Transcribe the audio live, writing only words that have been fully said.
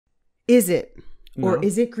Is it? No. Or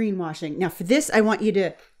is it greenwashing? Now, for this, I want you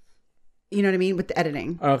to, you know what I mean, with the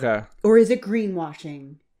editing. Okay. Or is it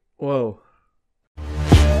greenwashing? Whoa.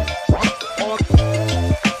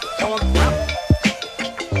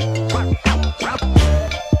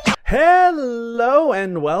 Hello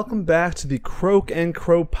and welcome back to the Croak and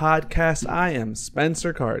Crow podcast. I am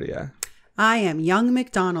Spencer Cardia. I am young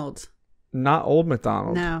McDonald. Not old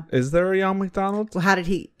McDonald. No. Is there a young McDonald? Well, how did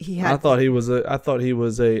he had? I thought he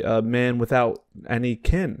was a man without any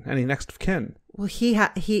kin, any next of kin. Well, he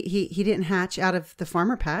didn't hatch out of the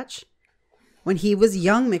farmer patch when he was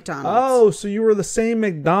young McDonald. Oh, so you were the same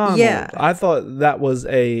McDonald. Yeah. I thought that was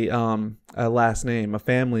a last name, a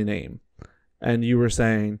family name. And you were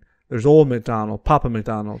saying there's old McDonald, Papa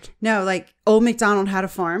McDonald. No, like old McDonald had a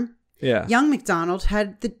farm. Yeah. Young McDonald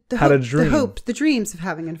had the dreams of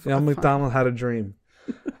having a farm. Young McDonald had a dream.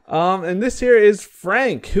 And this here is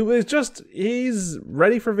Frank, who is he's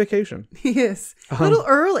ready for vacation. He is. A little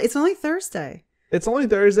early. It's only Thursday. It's only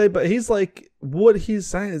Thursday, but he's like, what he's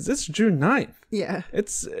saying is it's June 9th. Yeah.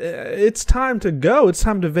 It's time to go. It's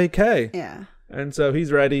time to vacay. Yeah. And so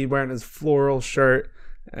he's ready, wearing his floral shirt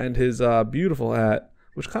and his beautiful hat,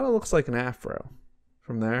 which kind of looks like an afro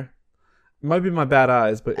from there. It might be my bad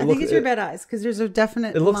eyes, but I think it's your bad eyes because there's a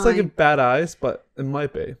definite. It looks line. like a bad eyes, but it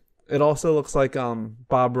might be. It also looks like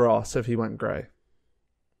Bob Ross if he went gray.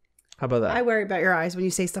 How about that? I worry about your eyes when you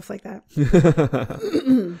say stuff like that.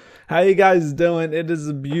 How you guys doing? It is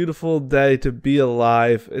a beautiful day to be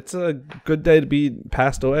alive. It's a good day to be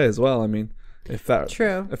passed away as well. I mean, if that's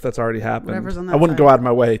already happened, I wouldn't go out of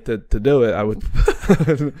my way to do it. I would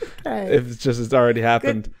okay. If it's already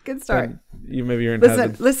happened. Good start. You're in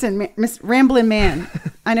heaven. Listen, Miss Ramblin' Man.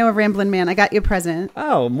 I know a Ramblin' Man. I got you a present.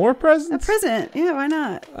 Oh, more presents? A present. Yeah, why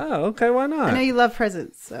not? Oh, okay, why not? I know you love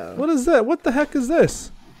presents. So what is that? What the heck is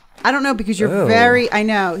this? I don't know because you're very. I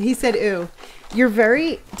know he said ooh. You're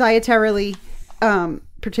very dietarily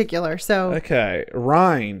particular. So okay,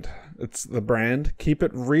 Rind. It's the brand. Keep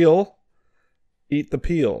it real. Eat the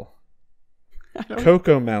peel.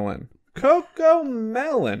 Cocoa melon. Cocoa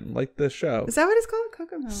melon, like the show. Is that what it's called?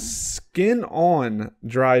 Cocoa melon. Skin on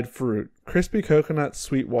dried fruit. Crispy coconut,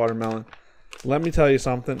 sweet watermelon. Let me tell you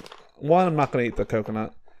something. One, I'm not going to eat the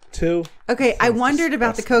coconut. Two. Okay, I wondered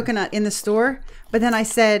about the coconut in the store, but then I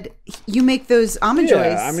said, you make those almond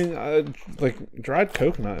joys. Yeah, I mean, like dried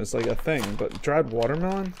coconut is like a thing, but dried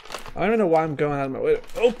watermelon? I don't even know why I'm going out of my way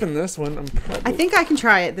to open this one. I think I can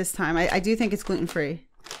try it this time. I do think it's gluten-free.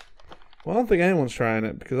 Well, I don't think anyone's trying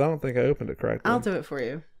it because I don't think I opened it correctly. I'll do it for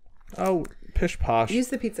you. Oh, pish posh. Use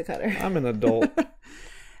the pizza cutter. I'm an adult.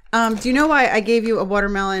 Do you know why I gave you a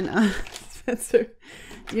watermelon, Spencer?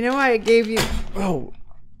 Do you know why I gave you... Oh.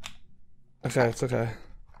 Okay, it's okay.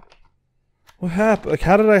 What happened? Like,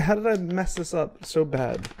 how did I mess this up so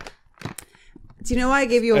bad? Do you know why I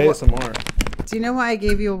gave you ASMR. Do you know why I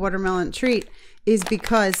gave you a watermelon treat? Is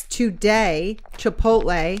because today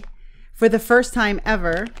Chipotle, for the first time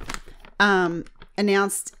ever,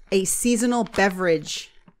 announced a seasonal beverage.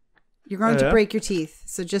 You're going to break your teeth,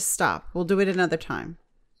 so just stop. We'll do it another time.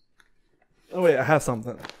 Oh wait, I have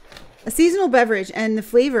something. A seasonal beverage, and the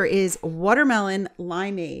flavor is watermelon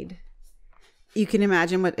limeade. You can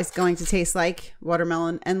imagine what it's going to taste like: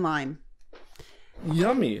 watermelon and lime.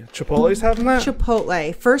 Yummy. Chipotle's having that?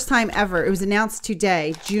 Chipotle. First time ever. It was announced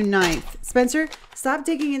today, June 9th. Spencer, stop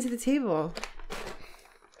digging into the table.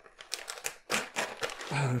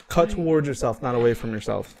 Cut towards yourself, not away from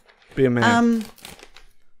yourself. Be a man.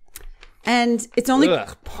 And it's only...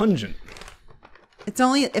 pungent. It's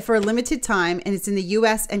only for a limited time, and it's in the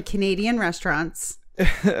U.S. and Canadian restaurants.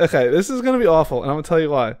 Okay, this is going to be awful, and I'm going to tell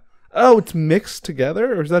you why. Oh, it's mixed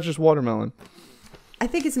together, or is that just watermelon? I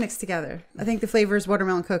think it's mixed together. I think the flavor is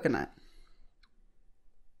watermelon coconut.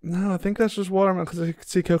 No, I think that's just watermelon because I can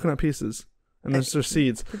see coconut pieces. And there's their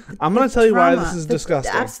seeds. I'm going to tell you why this is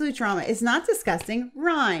disgusting. Absolute trauma. It's not disgusting.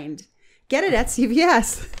 Rind. Get it at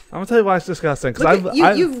CVS. I'm going to tell you why it's disgusting.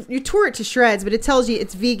 You tore it to shreds, but it tells you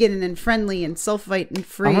it's vegan and friendly and sulfite and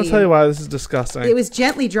free. I'm going to tell you why this is disgusting. It was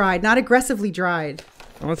gently dried, not aggressively dried.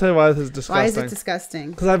 I'm going to tell you why this is disgusting. Why is it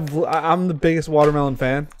disgusting? Because I'm the biggest watermelon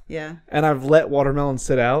fan. Yeah. And I've let watermelon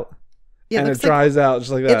sit out. Yeah, and it dries out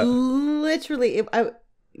just like that. It literally...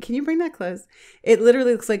 Can you bring that close? It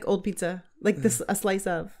literally looks like old pizza. Like this, a slice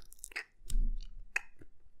of.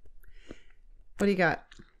 What do you got?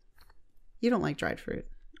 You don't like dried fruit.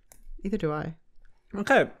 Neither do I.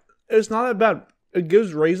 Okay. It's not that bad. It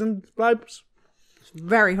gives raisin vibes. It's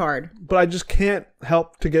very hard. But I just can't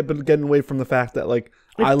help to getting away from the fact that like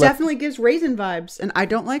it definitely gives raisin vibes, and I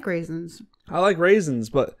don't like raisins. I like raisins,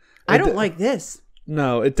 but I don't like this.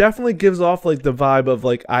 No, it definitely gives off like the vibe of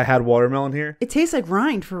like I had watermelon here. It tastes like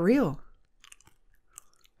rind for real.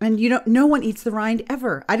 And no one eats the rind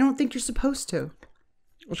ever. I don't think you're supposed to.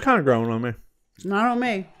 It's kind of growing on me. It's not on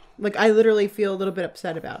me. Like, I literally feel a little bit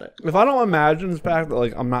upset about it. If I don't imagine the fact that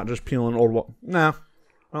like I'm not just peeling old nah,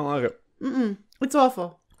 I don't like it. It's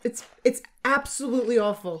awful. It's absolutely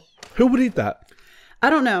awful. Who would eat that? I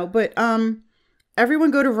don't know, but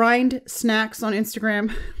everyone go to Rind Snacks on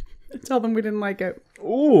Instagram. Tell them we didn't like it.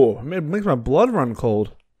 Ooh, it makes my blood run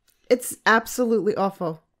cold. It's absolutely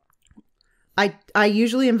awful. I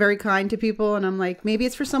usually am very kind to people, and I'm like, maybe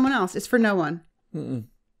it's for someone else. It's for no one.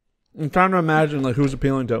 I'm trying to imagine like who's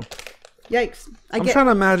appealing to. Yikes! I'm trying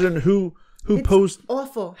to imagine who posed.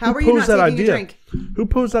 Awful. How are you not taking a drink? Who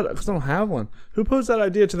posed that? Because I don't have one. Who posed that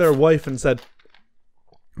idea to their wife and said,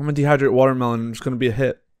 "I'm gonna dehydrate watermelon. And it's gonna be a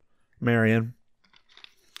hit." Marion.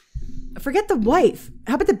 Forget the wife.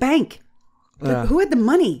 How about the bank? Who had the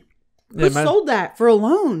money? Who sold that for a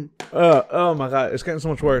loan? Oh my god, it's getting so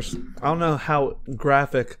much worse. I don't know how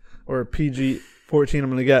graphic or PG-14 I'm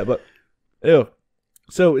gonna get, but ew.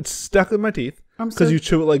 So it's stuck in my teeth because you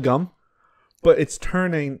chew it like gum, but it's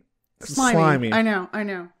turning slimy. I know.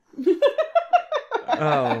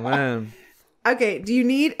 Oh man. Okay, do you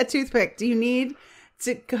need a toothpick? Do you need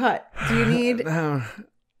to cut? Do you need...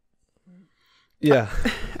 Yeah.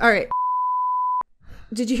 All right.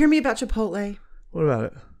 Did you hear me about Chipotle? What about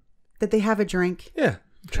it? That they have a drink? Yeah.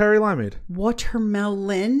 Cherry limeade.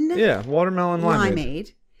 Watermelon? Yeah, watermelon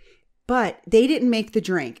limeade. But they didn't make the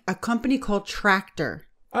drink. A company called Tractor.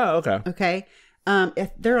 Oh, okay. Okay.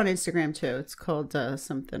 They're on Instagram too. It's called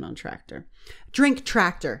something on Tractor. Drink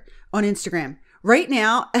Tractor on Instagram. Right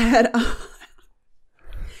now at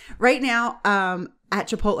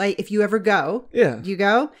Chipotle, if you ever go, you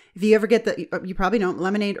go. If you ever get you probably know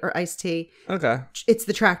lemonade or iced tea. Okay, it's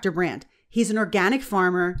the Tractor brand. He's an organic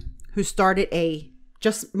farmer who started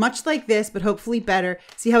just much like this, but hopefully better.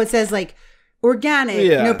 See how it says like organic,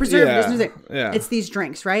 no preservatives. Yeah. It's these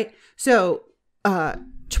drinks, right? So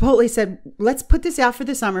Chipotle said, let's put this out for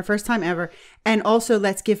the summer, first time ever, and also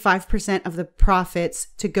let's give 5% of the profits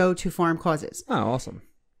to go to farm causes. Oh, awesome!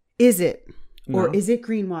 Is it? Or is it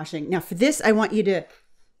greenwashing? Now, for this, I want you to,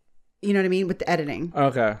 you know what I mean, with the editing.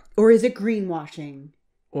 Okay. Or is it greenwashing?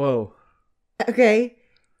 Whoa. Okay.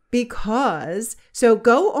 Because, so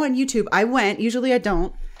go on YouTube. Usually I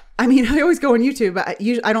don't. I mean, I always go on YouTube, but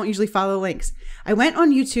I don't usually follow links. I went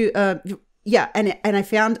on YouTube, and I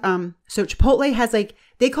found, so Chipotle has like,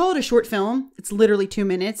 they call it a short film. It's literally 2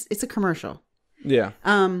 minutes. It's a commercial. Yeah.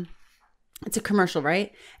 It's a commercial,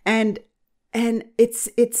 right? And it's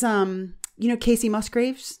you know Casey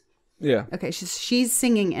Musgraves? Yeah. Okay, she's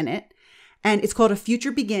singing in it. And it's called A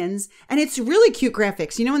Future Begins. And it's really cute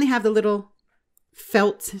graphics. You know when they have the little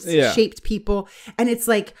felt shaped people? And it's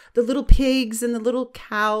like the little pigs and the little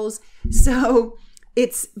cows. So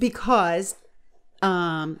it's because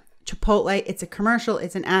Chipotle, it's a commercial,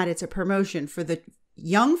 it's an ad, it's a promotion for the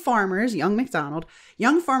young farmers, Young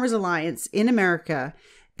Farmers Alliance in America,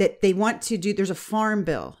 that they want to do. There's a farm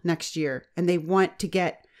bill next year, and they want to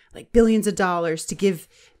get like billions of dollars to give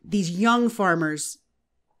these young farmers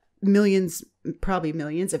probably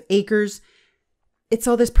millions of acres. It's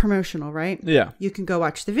all this promotional, right? Yeah. You can go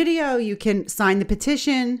watch the video. You can sign the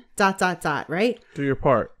petition, ... right? Do your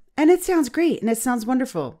part. And it sounds great. And it sounds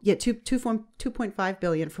wonderful. Yeah, 2.5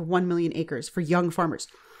 billion for 1 million acres for young farmers.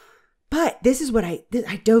 But this is what I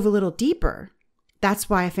dove a little deeper. That's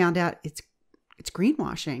why I found out it's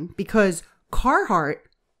greenwashing, because Carhartt,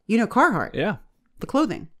 you know Carhartt? Yeah. The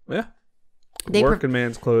clothing. Yeah. Working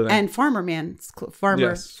man's clothing. And farmer. Just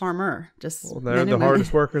they're the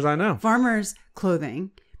hardest workers I know. Farmers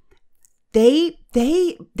clothing. They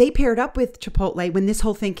paired up with Chipotle when this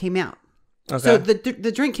whole thing came out. Okay. So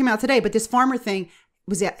the drink came out today, but this farmer thing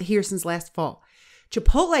was here since last fall.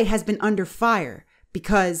 Chipotle has been under fire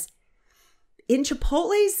because in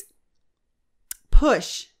Chipotle's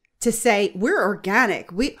push to say we're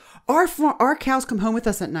organic, our cows come home with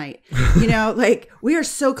us at night, you know, like we are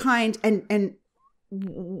so kind, and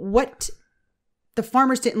what the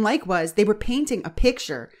farmers didn't like was they were painting a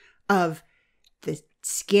picture of the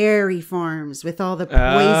scary farms with all the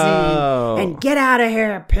poison and get out of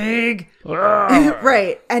here, pig.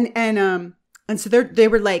 Right. And so they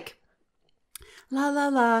were like, la la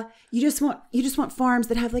la, you just want farms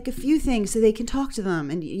that have like a few things so they can talk to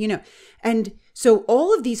them, and you know. And so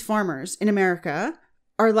all of these farmers in America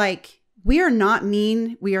are like, we are not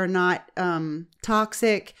mean, we are not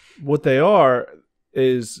toxic. What they are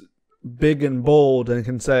is big and bold and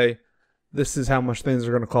can say, this is how much things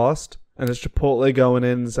are going to cost. And it's Chipotle going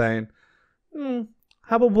in and saying,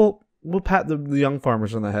 how about We'll pat the young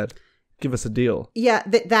farmers on the head. Give us a deal. Yeah,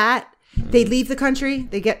 they leave the country.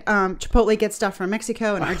 They get Chipotle gets stuff from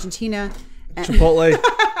Mexico and Argentina. Chipotle,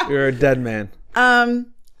 you're a dead man.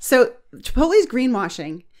 So Chipotle is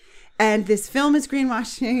greenwashing, and this film is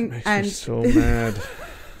greenwashing. Makes and me so mad.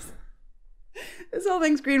 This whole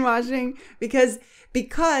thing's greenwashing because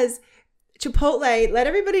Chipotle, let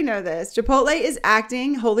everybody know this. Chipotle is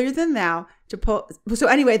acting holier than thou. So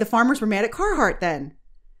anyway, the farmers were mad at Carhartt then.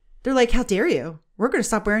 They're like, how dare you? We're going to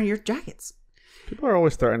stop wearing your jackets. People are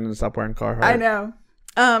always threatening to stop wearing Carhartt. I know.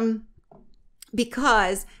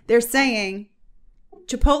 Because they're saying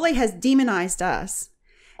Chipotle has demonized us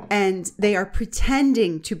and they are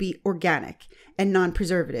pretending to be organic and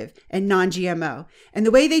non-preservative and non-GMO. And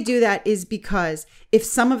the way they do that is because if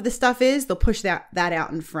some of the stuff is, they'll push that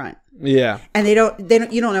out in front. Yeah. And you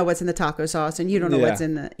don't know what's in the taco sauce and you don't know what's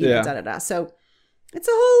in the, da-da-da. So it's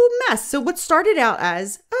a whole mess. So what started out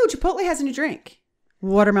as, Chipotle has a new drink.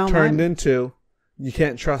 Watermelon turned lime. into, you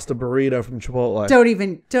can't trust a burrito from Chipotle.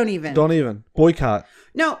 Don't even. Boycott.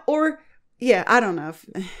 No, I don't know.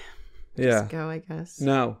 Yeah. Go, I guess.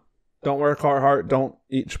 No. Don't wear Carhartt. Don't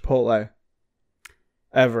eat Chipotle.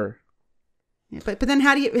 Ever. Yeah, but then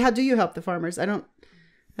how do you help the farmers? I don't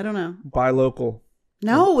know. Buy local.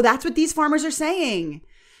 No, that's what these farmers are saying.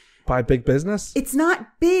 Buy big business? It's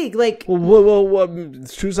not big. Like, well,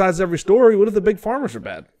 two sides to every story. What if the big farmers are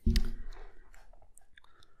bad?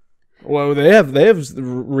 Well, they have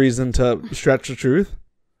reason to stretch the truth.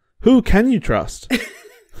 Who can you trust?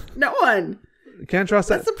 No one. You can't trust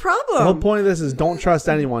that. That's the problem. The whole point of this is don't trust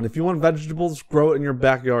anyone. If you want vegetables, grow it in your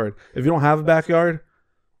backyard. If you don't have a backyard,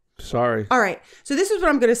 sorry. All right. So this is what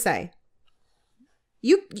I'm going to say.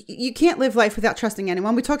 You can't live life without trusting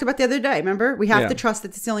anyone. We talked about the other day, remember? We have to trust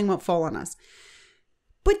that the ceiling won't fall on us.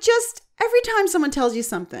 But just every time someone tells you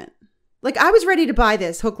something, like I was ready to buy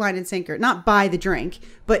this hook, line, and sinker. Not buy the drink,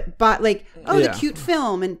 but buy the cute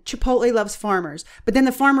film and Chipotle loves farmers. But then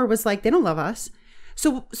the farmer was like, they don't love us.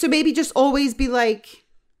 So maybe just always be like,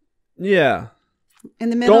 yeah, in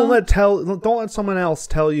the middle. Don't let someone else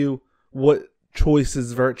tell you what choice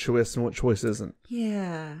is virtuous and what choice isn't.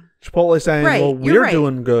 Yeah. Chipotle saying, well, we're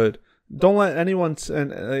doing good. Don't let anyone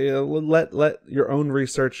let your own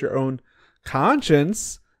research, your own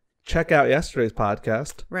conscience check out yesterday's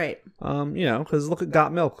podcast. Right. Because look at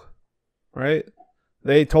Got Milk, right?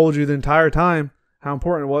 They told you the entire time how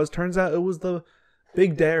important it was. Turns out it was the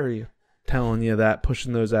big dairy telling you that,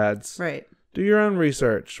 pushing those ads. Right. Do your own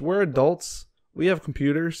research. We're adults. We have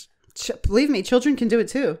computers. Believe me, children can do it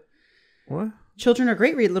too. What? Children are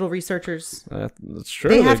great little researchers. That's true.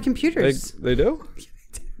 They have computers. They do?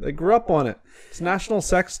 They grew up on it. It's National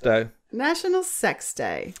Sex Day. National Sex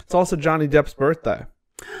Day. It's also Johnny Depp's birthday.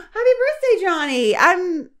 Happy birthday, Johnny!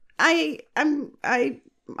 I'm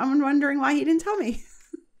wondering why he didn't tell me.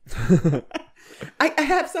 I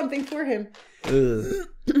have something for him.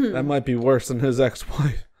 That might be worse than his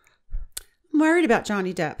ex-wife. I'm worried about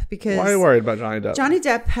Johnny Depp because. Why are you worried about Johnny Depp? Johnny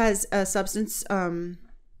Depp has a substance.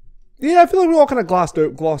 Yeah, I feel like we all kind of glossed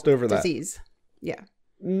over that disease. Yeah,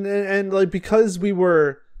 and like because we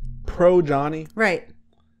were pro Johnny, right?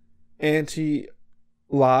 Anti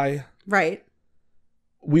lie, right?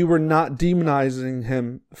 We were not demonizing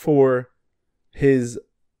him for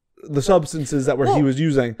the substances that he was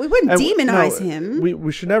using. We wouldn't demonize him.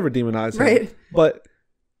 We should never demonize him. Right. But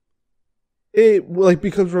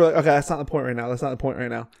because we're like, okay, that's not the point right now. That's not the point right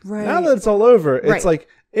now. Right. Now that it's all over, it's like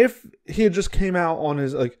if he had just came out on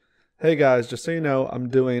his like, hey guys, just so you know, I'm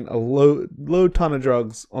doing a low ton of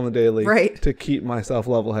drugs on the daily to keep myself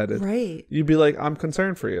level headed. Right. You'd be like, I'm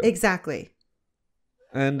concerned for you. Exactly.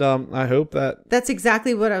 And I hope that's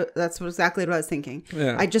exactly what I was thinking.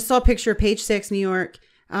 Yeah. I just saw a picture of Page 6, New York,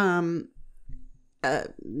 that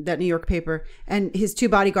New York paper, and his two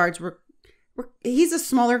bodyguards were he's a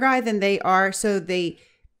smaller guy than they are, so they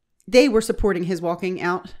were supporting his walking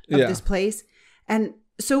out of this place. And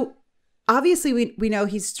so obviously we know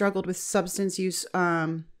he's struggled with substance use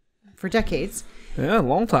for decades. Yeah, a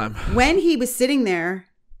long time. When he was sitting there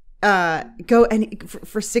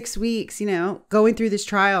for 6 weeks, going through this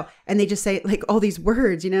trial, and they just say like all these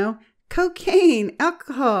words, cocaine,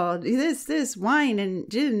 alcohol, this wine and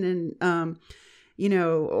gin and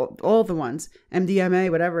all the ones,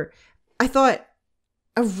 MDMA, whatever. I thought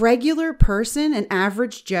a regular person, an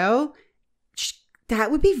average Joe,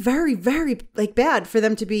 that would be very, very bad for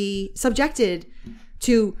them to be subjected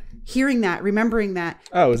to hearing that, remembering that.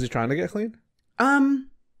 Oh, is he trying to get clean?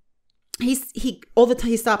 He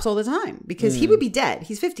stops all the time because he would be dead.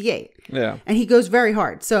 He's 58. Yeah. And he goes very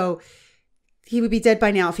hard. So he would be dead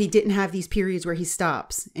by now if he didn't have these periods where he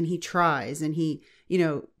stops and he tries and he,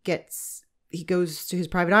 he goes to his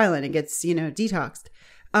private island and gets, detoxed.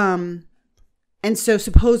 And so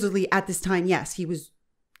supposedly at this time, yes,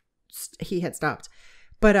 he had stopped.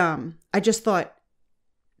 But I just thought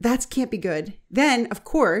that can't be good. Then, of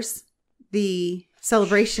course, the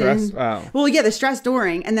celebration. Well, yeah, the stress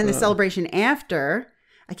during, and then the celebration after.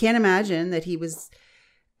 I can't imagine that he was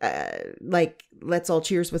like, let's all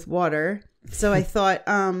cheers with water. So I thought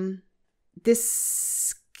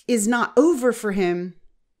this is not over for him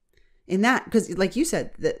in that, because like you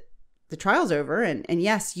said, that the trial's over and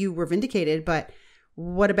yes, you were vindicated, but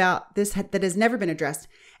what about this that has never been addressed?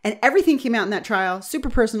 And everything came out in that trial, super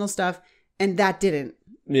personal stuff, and that didn't.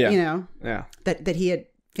 Yeah. That he had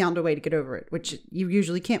found a way to get over it, which you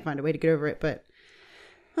usually can't find a way to get over it. But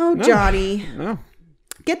Johnny,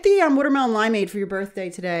 get the watermelon limeade for your birthday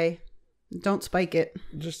today. Don't spike it.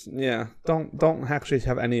 Just don't actually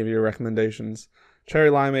have any of your recommendations. Cherry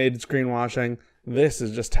limeade, it's greenwashing. This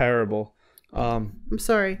is just terrible. I'm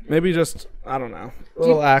sorry. Maybe just, I don't know,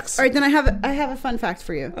 relax. All right, then I have a fun fact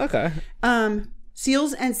for you. Okay.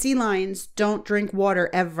 Seals and sea lions don't drink water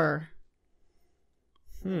ever.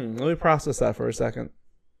 Let me process that for a second.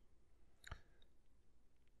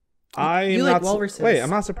 You like walruses. Wait, I'm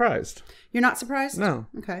not surprised. You're not surprised? No.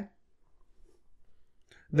 Okay.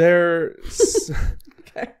 They're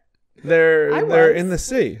in the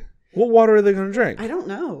sea. What water are they going to drink? I don't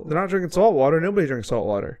know. They're not drinking salt water. Nobody drinks salt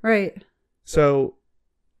water. Right. So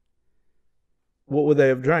what would they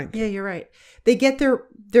have drank? Yeah, you're right. They get their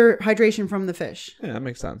hydration from the fish. Yeah, that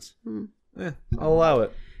makes sense. Yeah, I'll allow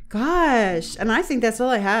it. Gosh. And I think that's all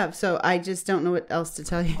I have. So I just don't know what else to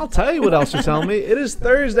tell you. I'll tell you what else you're telling me. It is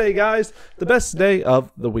Thursday, guys. The best day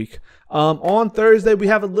of the week. On Thursday, we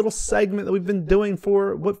have a little segment that we've been doing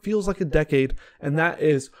for what feels like a decade. And that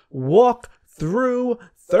is Walk Through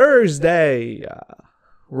Thursday.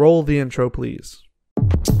 Roll the intro, please.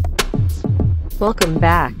 Welcome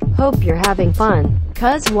back. Hope you're having fun,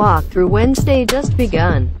 'cause Walk Through Wednesday just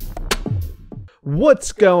begun.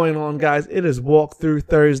 What's going on, guys? It is Walk Through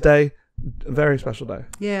Thursday. A very special day.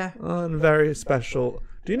 Yeah. Very special.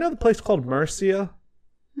 Do you know the place called Murcia?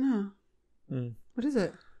 No. What is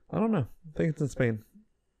it? I don't know. I think it's in Spain.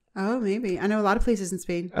 Oh, maybe. I know a lot of places in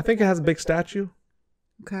Spain. I think it has a big statue.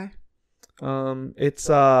 Okay. It's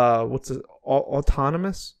what's it?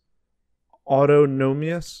 Autonomous?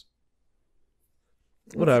 Autonomous?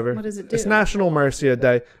 Whatever. What does it do? It's National Murcia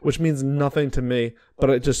Day, which means nothing to me, but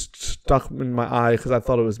it just stuck in my eye because I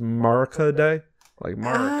thought it was Murcia Day. Like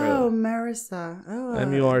Murcia. Oh, Marissa. Oh.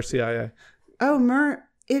 Murcia. Oh,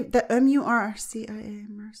 the Murcia.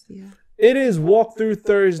 Murcia. It is Walk Through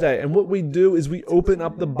Thursday, and what we do is we open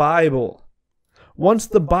up the Bible. Once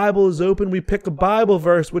the Bible is open, we pick a Bible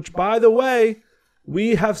verse, which, by the way,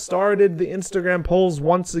 we have started the Instagram polls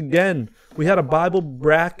once again. We had a Bible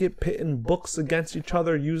bracket pitting books against each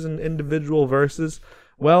other using individual verses.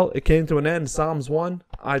 Well, it came to an end. Psalms 1.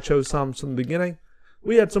 I chose Psalms from the beginning.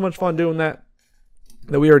 We had so much fun doing that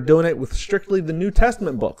we are doing it with strictly the New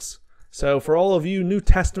Testament books. So for all of you New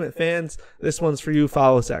Testament fans, this one's for you.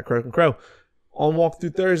 Follow us at Croak and Crow. On Walk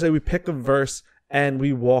Through Thursday, we pick a verse and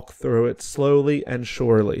we walk through it slowly and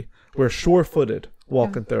surely. We're sure-footed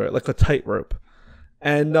walking through it like a tightrope.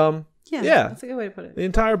 And yeah, that's a good way to put it. The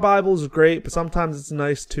entire Bible is great, but sometimes it's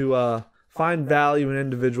nice to find value in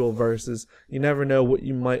individual verses. You never know what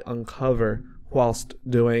you might uncover whilst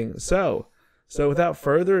doing so. So without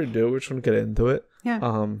further ado, we're just going to get into it. Yeah.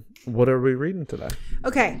 What are we reading today?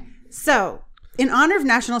 Okay, so in honor of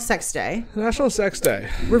National Sex Day. National Sex Day.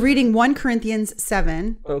 We're reading 1 Corinthians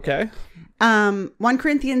 7. Okay. 1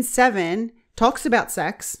 Corinthians 7 talks about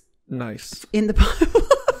sex. Nice. In the Bible.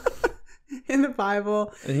 In the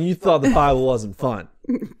Bible. And you thought the Bible wasn't fun.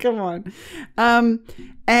 Come on.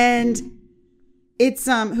 And it's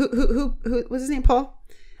who was his name? Paul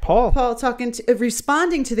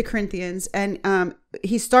responding to the Corinthians, and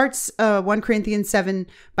he starts 1 Corinthians 7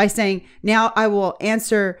 by saying, "Now I will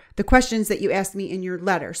answer the questions that you asked me in your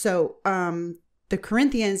letter." So the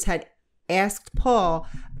Corinthians had asked Paul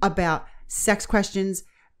about sex questions,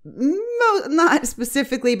 not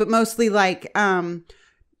specifically, but mostly like,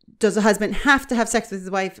 does a husband have to have sex with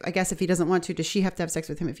his wife? I guess if he doesn't want to, does she have to have sex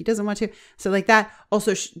with him if he doesn't want to? So like that.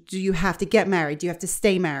 Also, do you have to get married? Do you have to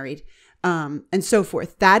stay married? And so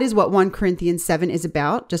forth. That is what 1 Corinthians 7 is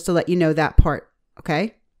about, just to let you know that part.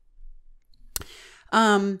 Okay.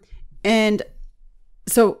 And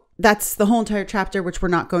so that's the whole entire chapter, which we're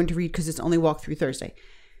not going to read because it's only Walk Through Thursday.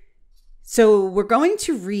 So we're going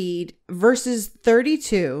to read verses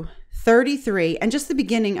 32, 33, and just the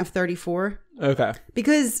beginning of 34. Okay.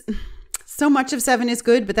 Because so much of 7 is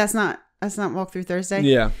good, but that's not Walk Through Thursday.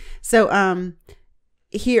 Yeah. So,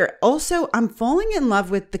 here. Also, I'm falling in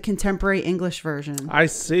love with the contemporary English version. I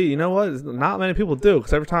see. You know what? Not many people do,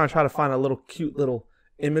 because every time I try to find a little cute little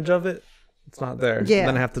image of it, it's not there. Yeah. And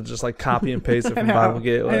then I have to just like copy and paste it from Bible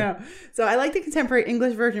Gateway. I know. So I like the contemporary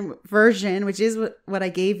English version, which is what I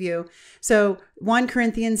gave you. So 1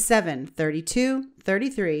 Corinthians 7, 32,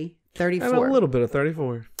 33, 34. And a little bit of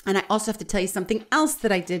 34. And I also have to tell you something else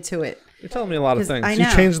that I did to it. You're telling me a lot of things.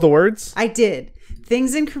 You changed the words? I did.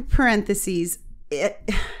 Things in parentheses.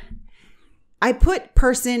 I put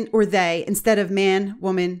person or they instead of man,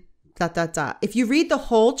 woman, ... If you read the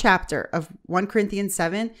whole chapter of 1 Corinthians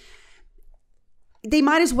 7, they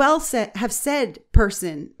might as well have said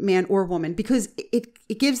person, man or woman, because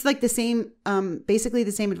it gives like the same, basically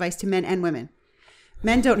the same advice to men and women.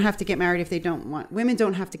 Men don't have to get married if they don't want. Women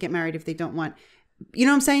don't have to get married if they don't want. You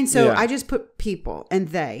know what I'm saying? So I just put people and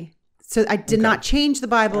they. So I did not change the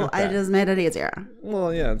Bible. Okay. I just made it easier.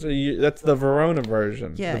 Well, yeah, so that's the Verona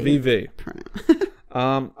version, the VV.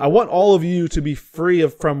 I want all of you to be free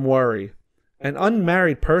from worry. An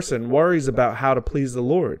unmarried person worries about how to please the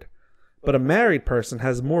Lord, but a married person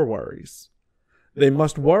has more worries. They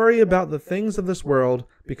must worry about the things of this world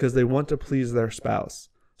because they want to please their spouse.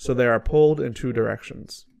 So they are pulled in two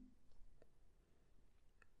directions.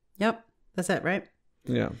 Yep, that's it, right?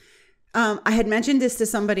 Yeah. I had mentioned this to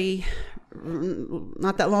somebody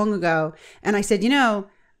not that long ago, and I said,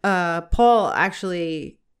 Paul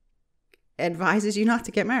actually advises you not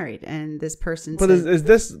to get married, and this person But is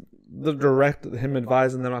this the direct him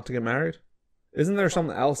advising them not to get married? Isn't there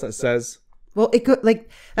something else that says... Well, it could, like,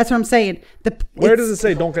 that's what I'm saying. Where does it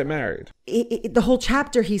say don't get married? The whole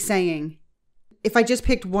chapter he's saying. If I just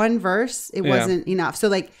picked one verse, it wasn't enough. So,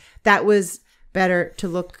 like, that was better to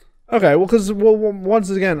look... Okay, well, because once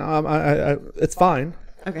again, I it's fine.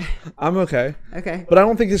 Okay. I'm okay. Okay. But I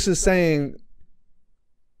don't think this is saying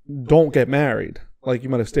don't get married, like you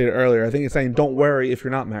might have stated earlier. I think it's saying don't worry if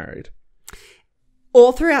you're not married.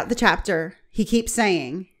 All throughout the chapter, he keeps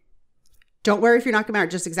saying, don't worry if you're not getting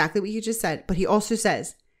married, just exactly what you just said. But he also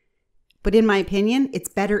says, but in my opinion, it's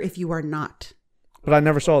better if you are not. But I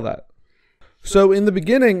never saw that. So in the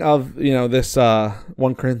beginning of, this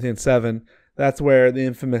 1 Corinthians 7, that's where the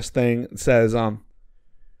infamous thing says,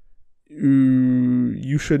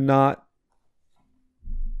 you should not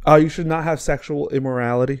have sexual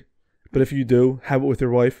immorality, but if you do, have it with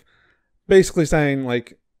your wife. Basically saying,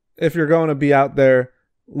 like, if you're going to be out there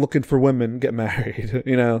looking for women, get married,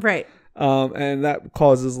 Right. And that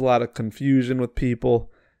causes a lot of confusion with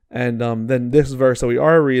people. And then this verse that we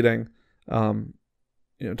are reading,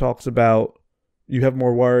 talks about you have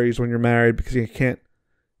more worries when you're married because you can't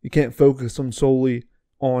focus solely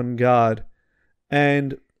on God.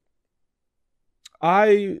 And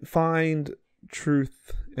I find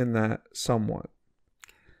truth in that somewhat.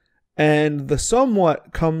 And the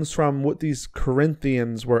somewhat comes from what these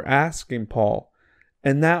Corinthians were asking Paul.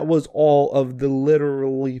 And that was all of the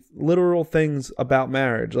literal things about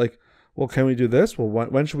marriage. Like, well, can we do this? Well,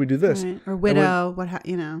 when should we do this? Right. Or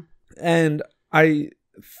widow, And I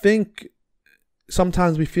think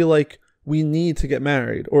sometimes we feel like we need to get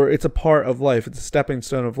married, or it's a part of life. It's a stepping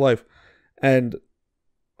stone of life. And,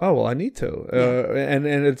 oh, well, I need to. Yeah. And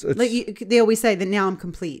it's like they always say that now I'm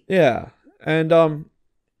complete. Yeah. And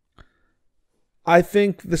I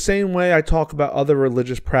think the same way I talk about other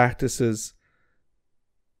religious practices,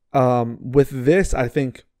 with this, I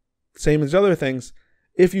think, same as other things,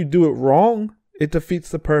 if you do it wrong, it defeats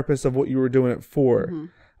the purpose of what you were doing it for. Mm-hmm.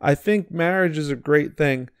 I think marriage is a great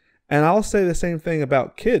thing. And I'll say the same thing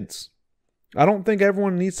about kids. I don't think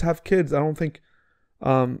everyone needs to have kids. I don't think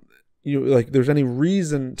there's any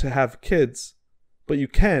reason to have kids, but you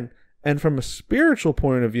can. And from a spiritual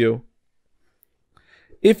point of view,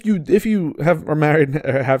 if you are married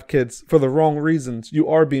or have kids for the wrong reasons, you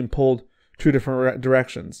are being pulled two different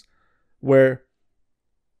directions. Where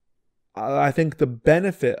I think the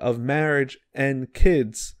benefit of marriage and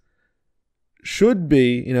kids should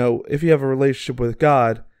be, if you have a relationship with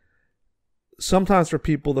God, sometimes for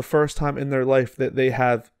people, the first time in their life that they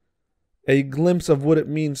have a glimpse of what it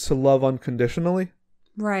means to love unconditionally,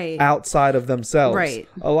 right, outside of themselves. Right.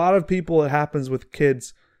 A lot of people, it happens with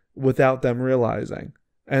kids without them realizing.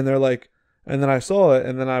 And they're like, and then I saw it,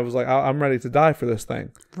 and then I was like, I'm ready to die for this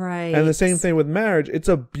thing. Right. And the same thing with marriage. It's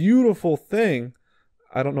a beautiful thing.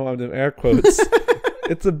 I don't know why I'm doing air quotes.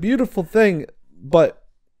 It's a beautiful thing,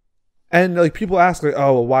 and like people ask, like,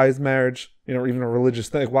 oh, well, why is marriage, even a religious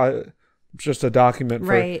thing? Why? It's just a document.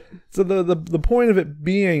 Right. So the point of it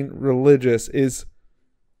being religious is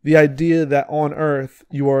the idea that on earth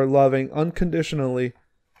you are loving unconditionally,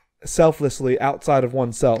 selflessly, outside of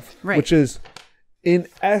oneself. Right. Which is, in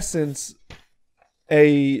essence,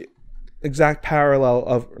 a exact parallel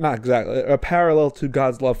of, not exactly, a parallel to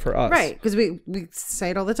God's love for us. Right, because we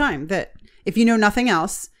say it all the time that if you know nothing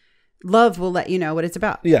else, love will let you know what it's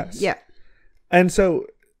about. Yes. Yeah. And so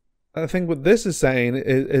I think what this is saying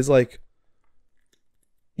is like,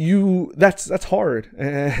 that's hard,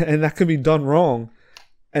 and that can be done wrong.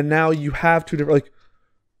 And now you have two different, like,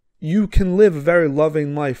 you can live a very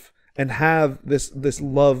loving life and have this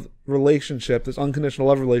love relationship, this unconditional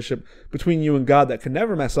love relationship between you and God that can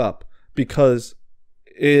never mess up, because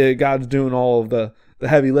God's doing all of the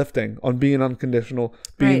heavy lifting on being unconditional,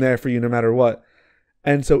 being there for you no matter what.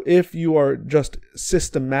 And so if you are just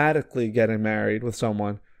systematically getting married with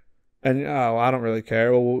someone and, I don't really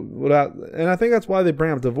care. And I think that's why they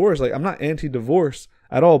bring up divorce. Like, I'm not anti-divorce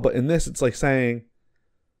at all, but in this, it's like saying,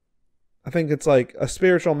 I think it's like a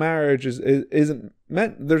spiritual marriage isn't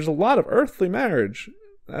meant. There's a lot of earthly marriage.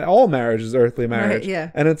 All marriage is earthly marriage. Right,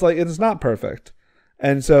 yeah. And it's like, it's not perfect.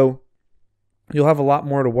 And so you'll have a lot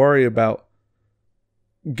more to worry about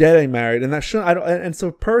getting married. And that shouldn't, and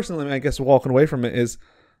so personally, I guess walking away from it is,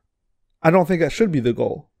 I don't think that should be the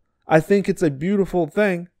goal. I think it's a beautiful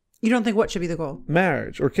thing. You don't think what should be the goal?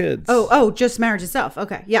 Marriage or kids. Oh, just marriage itself.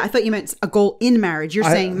 Okay. Yeah, I thought you meant a goal in marriage. You're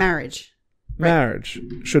saying marriage. Right. Marriage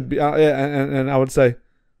should be, and I would say,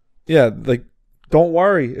 yeah, like, don't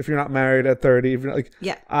worry if you're not married at 30. If you're like,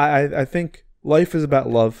 yeah, I think life is about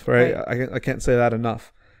love, right? I can't say that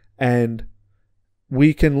enough, and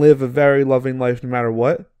we can live a very loving life no matter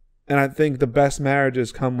what. And I think the best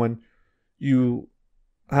marriages come when you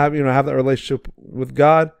have that relationship with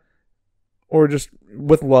God, or just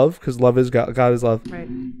with love, because love is God. God is love, right?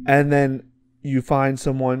 And then you find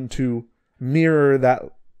someone to mirror that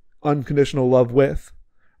unconditional love with,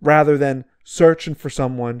 rather than searching for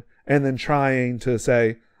someone and then trying to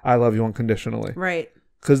say, I love you unconditionally. Right.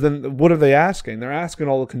 Because then what are they asking? They're asking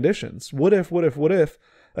all the conditions. What if?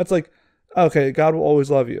 That's like, okay, God will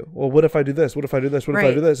always love you. Well, what if I do this? What if I do this? What if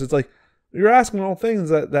I do this? It's like, you're asking all things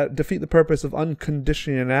that defeat the purpose of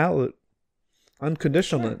unconditionalness.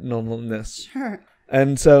 Sure.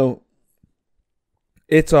 And so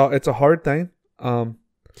it's a hard thing.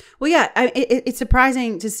 Well, yeah, it's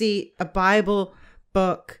surprising to see a Bible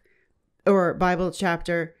book or Bible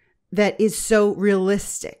chapter that is so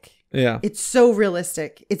realistic. Yeah. It's so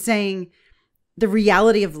realistic. It's saying the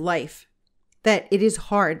reality of life, that it is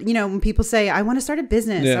hard. You know, when people say, I want to start a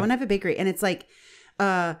business, I want to have a bakery. And it's like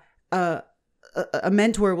a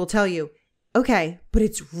mentor will tell you, okay, but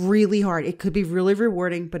it's really hard. It could be really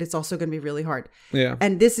rewarding, but it's also going to be really hard. Yeah.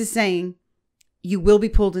 And this is saying, you will be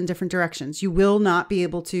pulled in different directions. You will not be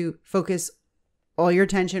able to focus all your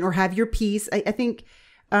attention or have your peace. I think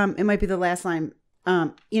it might be the last line.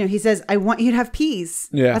 He says, I want you to have peace.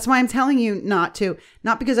 Yeah. That's why I'm telling you not to.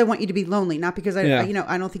 Not because I want you to be lonely. Not because I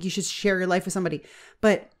don't think you should share your life with somebody.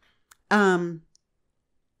 But even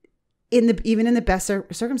in the best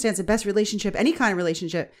circumstance, the best relationship, any kind of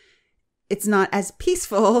relationship, it's not as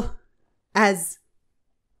peaceful as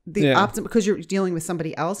the opposite, because you're dealing with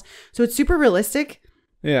somebody else. So it's super realistic.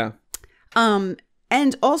 Yeah.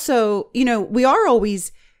 And also, we are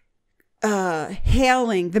always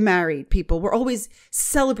hailing the married people. We're always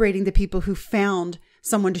celebrating the people who found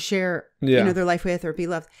someone to share their life with or be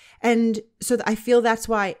loved. And so I feel that's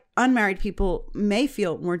why unmarried people may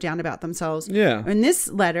feel more down about themselves. Yeah. And this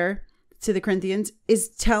letter to the Corinthians is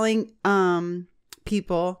telling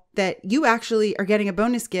people that you actually are getting a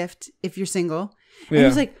bonus gift if you're single. And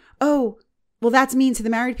he's like, oh, well, that's mean to the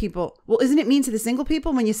married people. Well, isn't it mean to the single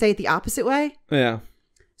people when you say it the opposite way? Yeah.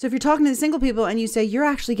 So if you're talking to the single people and you say you're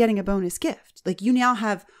actually getting a bonus gift, like you now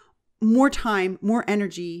have more time, more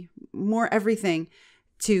energy, more everything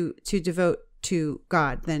to devote to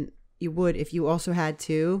God than you would if you also had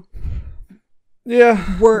to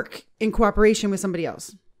work in cooperation with somebody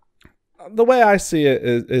else. The way I see it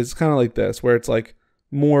is kind of like this, where it's like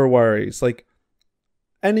more worries. Like,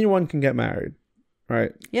 anyone can get married,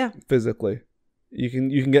 right? Yeah. Physically. You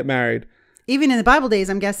can get married. Even in the Bible days,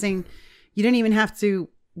 I'm guessing you didn't even have to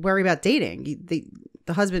worry about dating.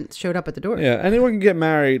 The husband showed up at the door. Yeah, anyone can get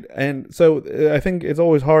married. And so I think it's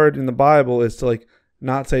always hard in the Bible is to like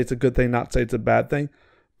not say it's a good thing, not say it's a bad thing,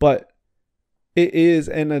 but it is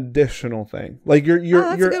an additional thing. Like you're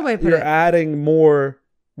adding more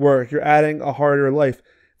work, you're adding a harder life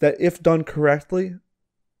that, if done correctly,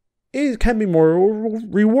 it can be more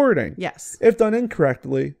rewarding. Yes. If done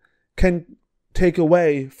incorrectly, can take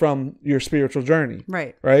away from your spiritual journey.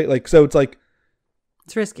 Right. Right. Like, so it's like,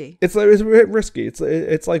 it's risky. It's risky.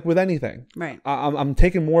 It's like with anything. Right. I'm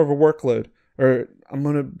taking more of a workload, or I'm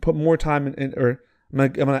going to put more time in, or I'm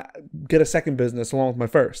going to get a second business along with my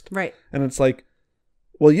first. Right. And it's like,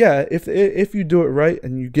 Well, yeah, if you do it right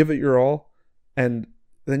and you give it your all, and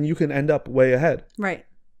then you can end up way ahead. Right.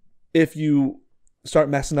 If you start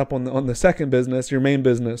messing up on the second business, your main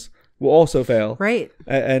business will also fail. Right.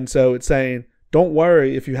 And so it's saying, don't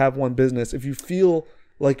worry if you have one business. If you feel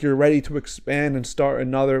like you're ready to expand and start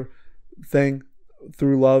another thing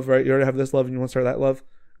through love, right? You already have this love and you want to start that love.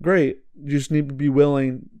 Great. You just need to be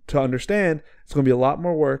willing to understand it's going to be a lot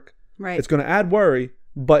more work. Right. It's going to add worry,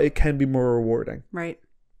 but it can be more rewarding. Right.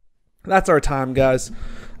 That's our time, guys.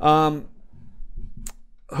 Hope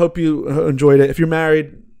you enjoyed it. If you're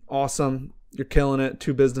married, awesome. You're killing it.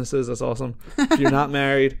 2 businesses. That's awesome. If you're not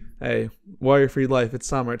married, hey, warrior free life. It's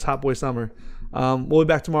summer. It's hot boy summer. We'll be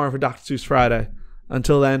back tomorrow for Dr. Seuss Friday.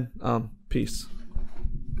 Until then, peace.